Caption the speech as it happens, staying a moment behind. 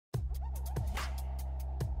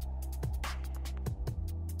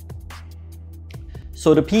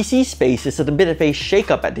So the PC space is at a bit of a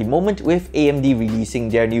shake-up at the moment, with AMD releasing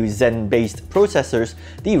their new Zen-based processors,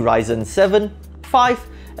 the Ryzen 7, 5,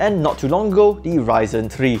 and not too long ago, the Ryzen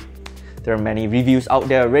 3. There are many reviews out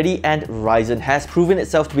there already, and Ryzen has proven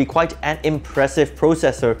itself to be quite an impressive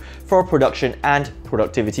processor for production and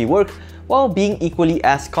productivity work, while being equally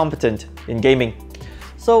as competent in gaming.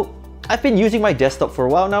 So I've been using my desktop for a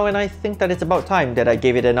while now, and I think that it's about time that I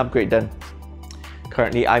gave it an upgrade then.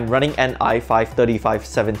 Currently, I'm running an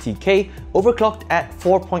i5-3570K overclocked at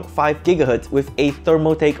 4.5 GHz with a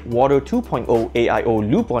Thermaltake Water 2.0 AIO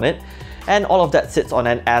loop on it, and all of that sits on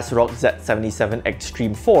an ASRock Z77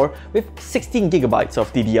 Extreme 4 with 16GB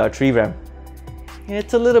of DDR3 RAM.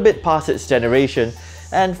 It's a little bit past its generation,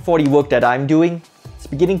 and for the work that I'm doing, it's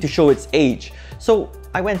beginning to show its age, so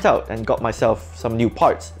I went out and got myself some new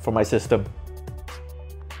parts for my system.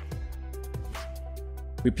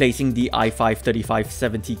 Replacing the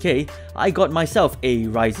i5-3570K, I got myself a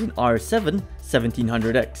Ryzen R7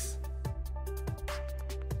 1700X.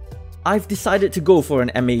 I've decided to go for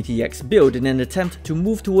an M80X build in an attempt to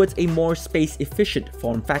move towards a more space-efficient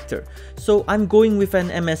form factor, so I'm going with an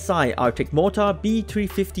MSI Arctic Mortar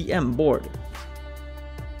B350M board.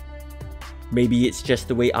 Maybe it's just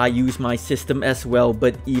the way I use my system as well,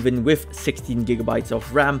 but even with 16GB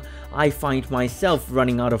of RAM, I find myself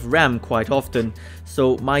running out of RAM quite often,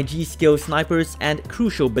 so my G.Skills snipers and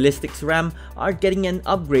crucial ballistics RAM are getting an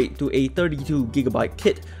upgrade to a 32GB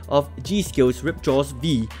kit of G.Skills Ripjaws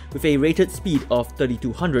V with a rated speed of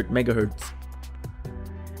 3200 MHz.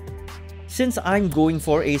 Since I'm going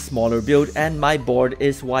for a smaller build and my board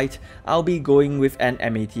is white, I'll be going with an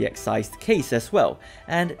M80X sized case as well,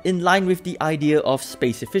 and in line with the idea of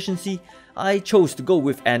space efficiency, I chose to go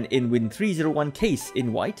with an Inwin 301 case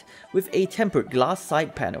in white with a tempered glass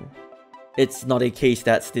side panel. It's not a case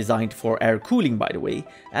that's designed for air cooling, by the way,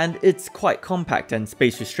 and it's quite compact and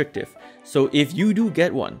space restrictive, so if you do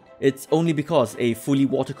get one, it's only because a fully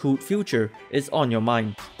water-cooled future is on your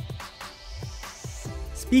mind.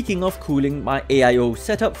 Speaking of cooling, my AIO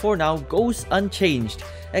setup for now goes unchanged,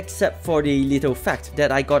 except for the little fact that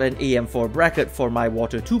I got an AM4 bracket for my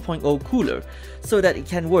Water 2.0 cooler, so that it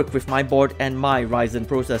can work with my board and my Ryzen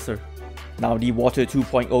processor. Now, the Water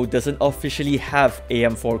 2.0 doesn't officially have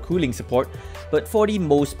AM4 cooling support, but for the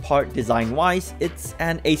most part design-wise, it's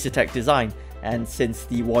an Asetek design, and since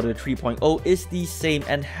the Water 3.0 is the same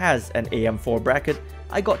and has an AM4 bracket,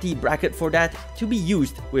 I got the bracket for that to be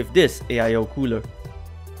used with this AIO cooler.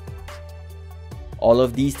 All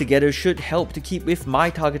of these together should help to keep with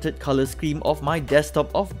my targeted color scheme of my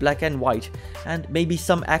desktop of black and white, and maybe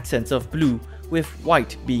some accents of blue, with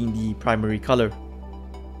white being the primary color.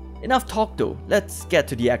 Enough talk though, let's get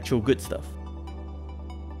to the actual good stuff.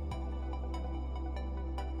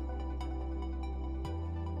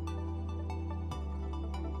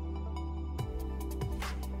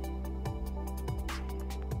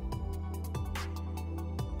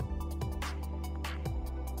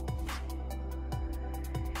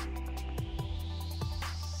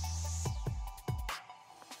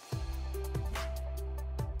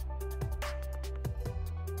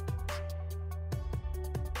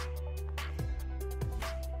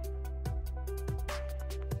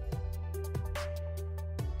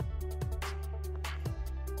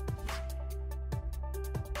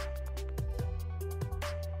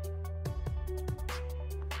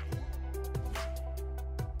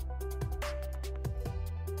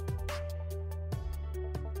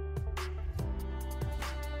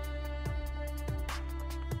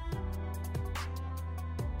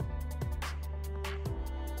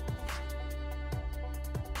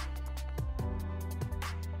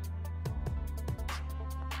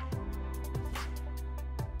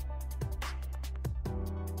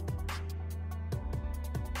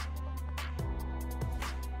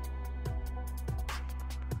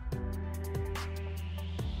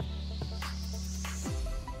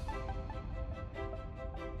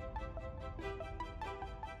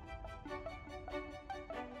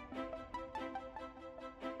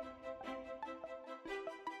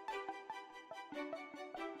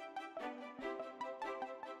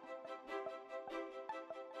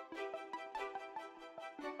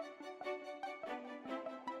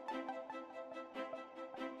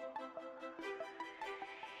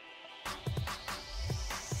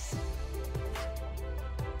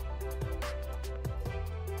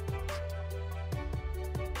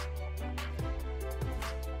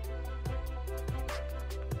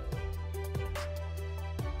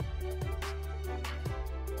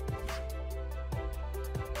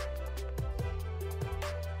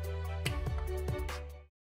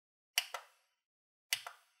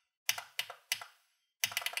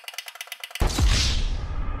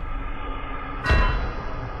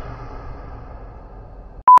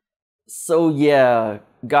 So yeah,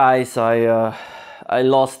 guys, I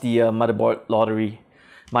lost the motherboard lottery.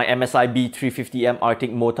 My MSI B350M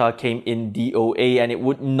Arctic motor came in DOA and it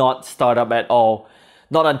would not start up at all.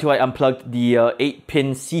 Not until I unplugged the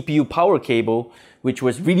 8-pin CPU power cable, which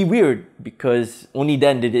was really weird because only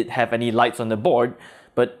then did it have any lights on the board.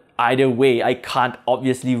 But either way, I can't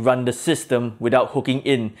obviously run the system without hooking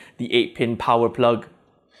in the 8-pin power plug.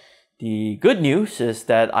 The good news is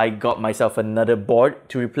that I got myself another board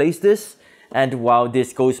to replace this, and while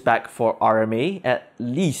this goes back for RMA, at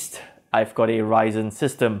least I've got a Ryzen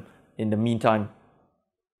system in the meantime.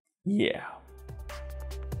 Yeah.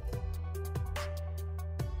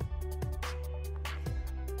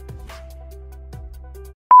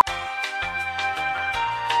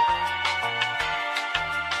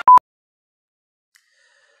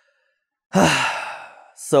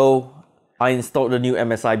 So I installed the new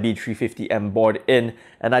MSI B350M board in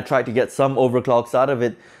and I tried to get some overclocks out of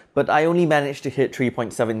it, but I only managed to hit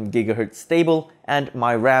 3.7 GHz stable and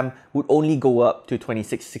my RAM would only go up to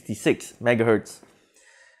 2666 MHz.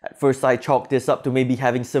 At first I chalked this up to maybe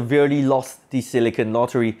having severely lost the silicon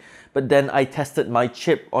lottery, but then I tested my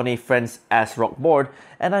chip on a friend's ASRock board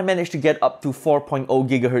and I managed to get up to 4.0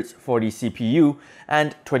 GHz for the CPU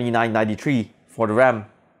and 2993 for the RAM.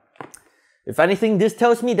 If anything, this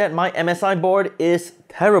tells me that my MSI board is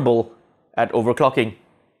terrible at overclocking.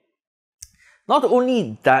 Not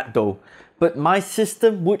only that though, but my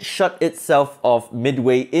system would shut itself off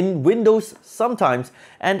midway in Windows sometimes,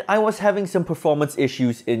 and I was having some performance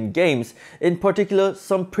issues in games, in particular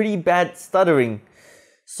some pretty bad stuttering.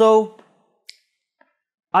 So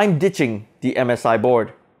I'm ditching the MSI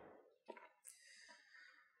board.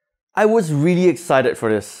 I was really excited for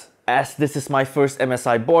this, as this is my first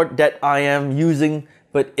MSI board that I am using,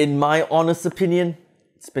 but in my honest opinion,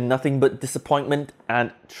 it's been nothing but disappointment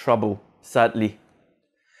and trouble, sadly.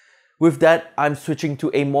 With that, I'm switching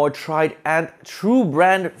to a more tried and true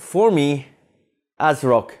brand for me,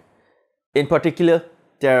 ASRock. In particular,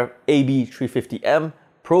 their AB350M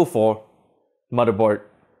Pro 4 motherboard.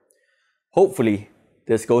 Hopefully,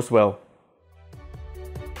 this goes well.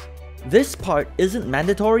 This part isn't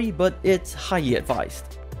mandatory, but it's highly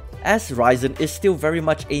advised. As Ryzen is still very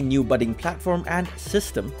much a new budding platform and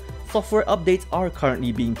system, software updates are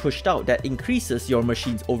currently being pushed out that increases your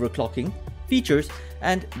machine's overclocking, features,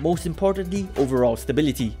 and most importantly, overall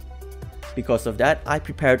stability. Because of that, I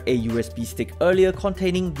prepared a USB stick earlier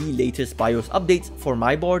containing the latest BIOS updates for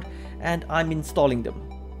my board, and I'm installing them.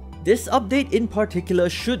 This update in particular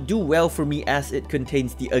should do well for me as it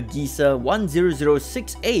contains the AGISA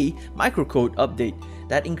 1006A microcode update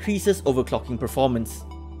that increases overclocking performance.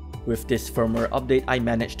 With this firmware update, I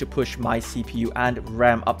managed to push my CPU and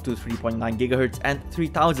RAM up to 3.9 GHz and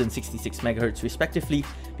 3066 MHz respectively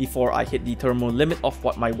before I hit the thermal limit of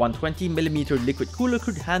what my 120mm liquid cooler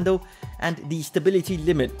could handle and the stability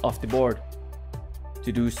limit of the board.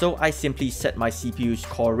 To do so, I simply set my CPU's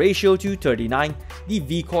core ratio to 39, the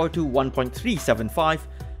V-core to 1.375,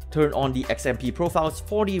 turn on the XMP profiles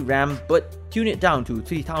for the RAM but tune it down to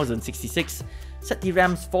 3066, set the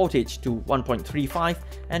RAM's voltage to 1.35,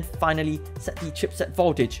 and finally set the chipset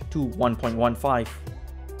voltage to 1.15.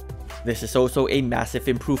 This is also a massive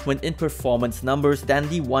improvement in performance numbers than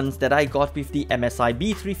the ones that I got with the MSI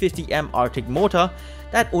B350M Arctic motor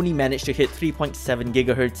that only managed to hit 3.7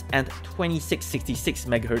 GHz and 2666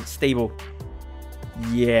 MHz stable.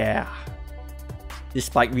 Yeah.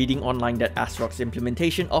 Despite reading online that ASRock's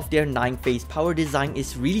implementation of their 9-phase power design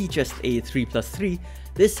is really just a 3+3,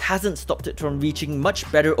 this hasn't stopped it from reaching much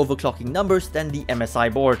better overclocking numbers than the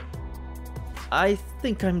MSI board. I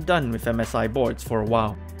think I'm done with MSI boards for a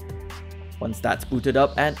while. Once that's booted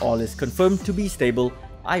up and all is confirmed to be stable,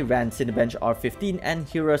 I ran Cinebench R15 and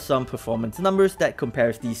here are some performance numbers that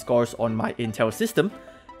compares the scores on my Intel system,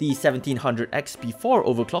 the 1700X before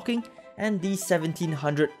overclocking, and the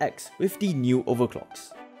 1700X with the new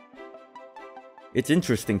overclocks. It's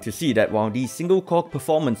interesting to see that while the single-core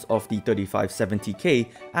performance of the 3570K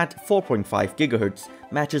at 4.5 GHz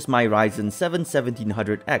matches my Ryzen 7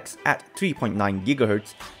 1700X at 3.9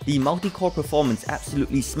 GHz, the multi-core performance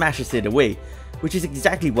absolutely smashes it away, which is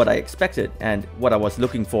exactly what I expected and what I was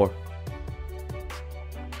looking for.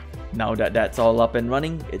 Now that that's all up and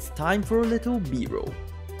running, it's time for a little B-roll.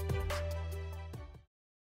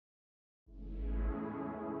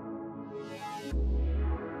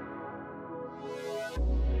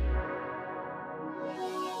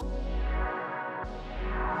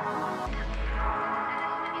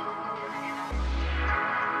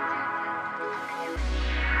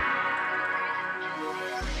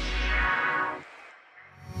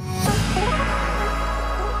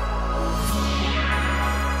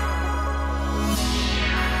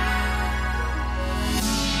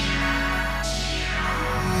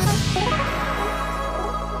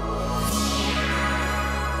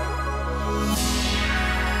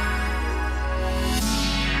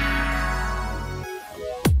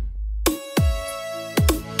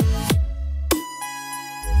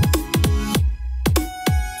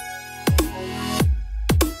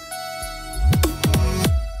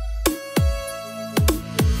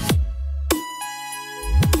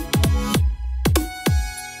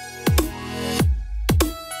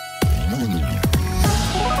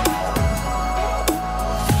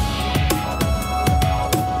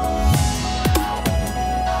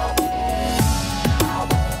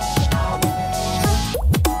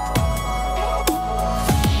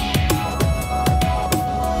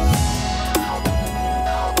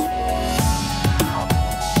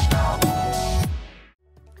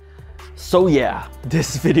 So yeah,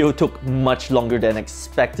 this video took much longer than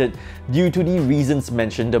expected due to the reasons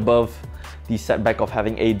mentioned above. The setback of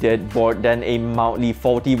having a dead board than a mildly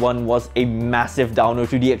faulty one was a massive downer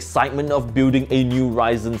to the excitement of building a new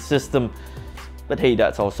Ryzen system. But hey,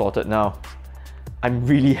 that's all sorted now. I'm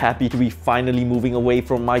really happy to be finally moving away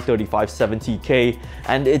from my 3570K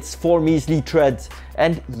and its 4 measly threads.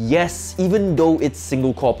 And yes, even though its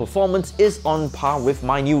single core performance is on par with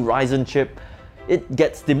my new Ryzen chip, it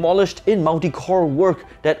gets demolished in multi-core work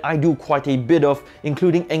that I do quite a bit of,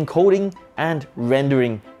 including encoding and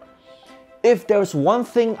rendering. If there's one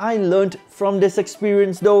thing I learned from this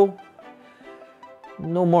experience though,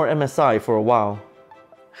 no more MSI for a while.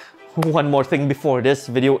 One more thing before this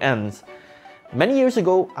video ends. Many years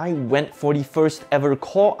ago, I went for the first ever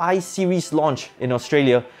Core i series launch in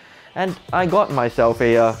Australia, and I got myself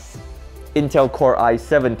a Intel Core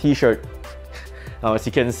i7 t-shirt. Now, as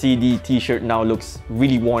you can see, the t-shirt now looks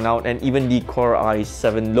really worn out and even the Core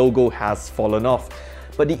i7 logo has fallen off.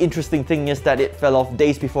 But the interesting thing is that it fell off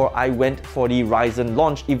days before I went for the Ryzen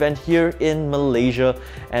launch event here in Malaysia,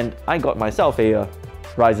 and I got myself a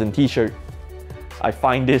Ryzen t-shirt. I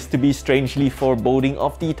find this to be strangely foreboding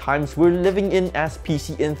of the times we're living in as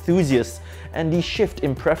PC enthusiasts and the shift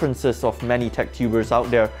in preferences of many tech tubers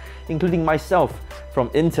out there, including myself, from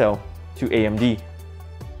Intel to AMD.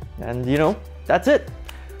 And you know, that's it.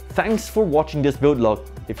 Thanks for watching this build log.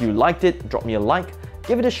 If you liked it, drop me a like,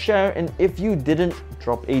 give it a share, and if you didn't,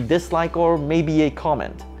 drop a dislike or maybe a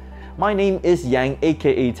comment. My name is Yang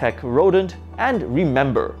aka Tech Rodent, and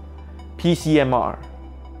remember, PCMR.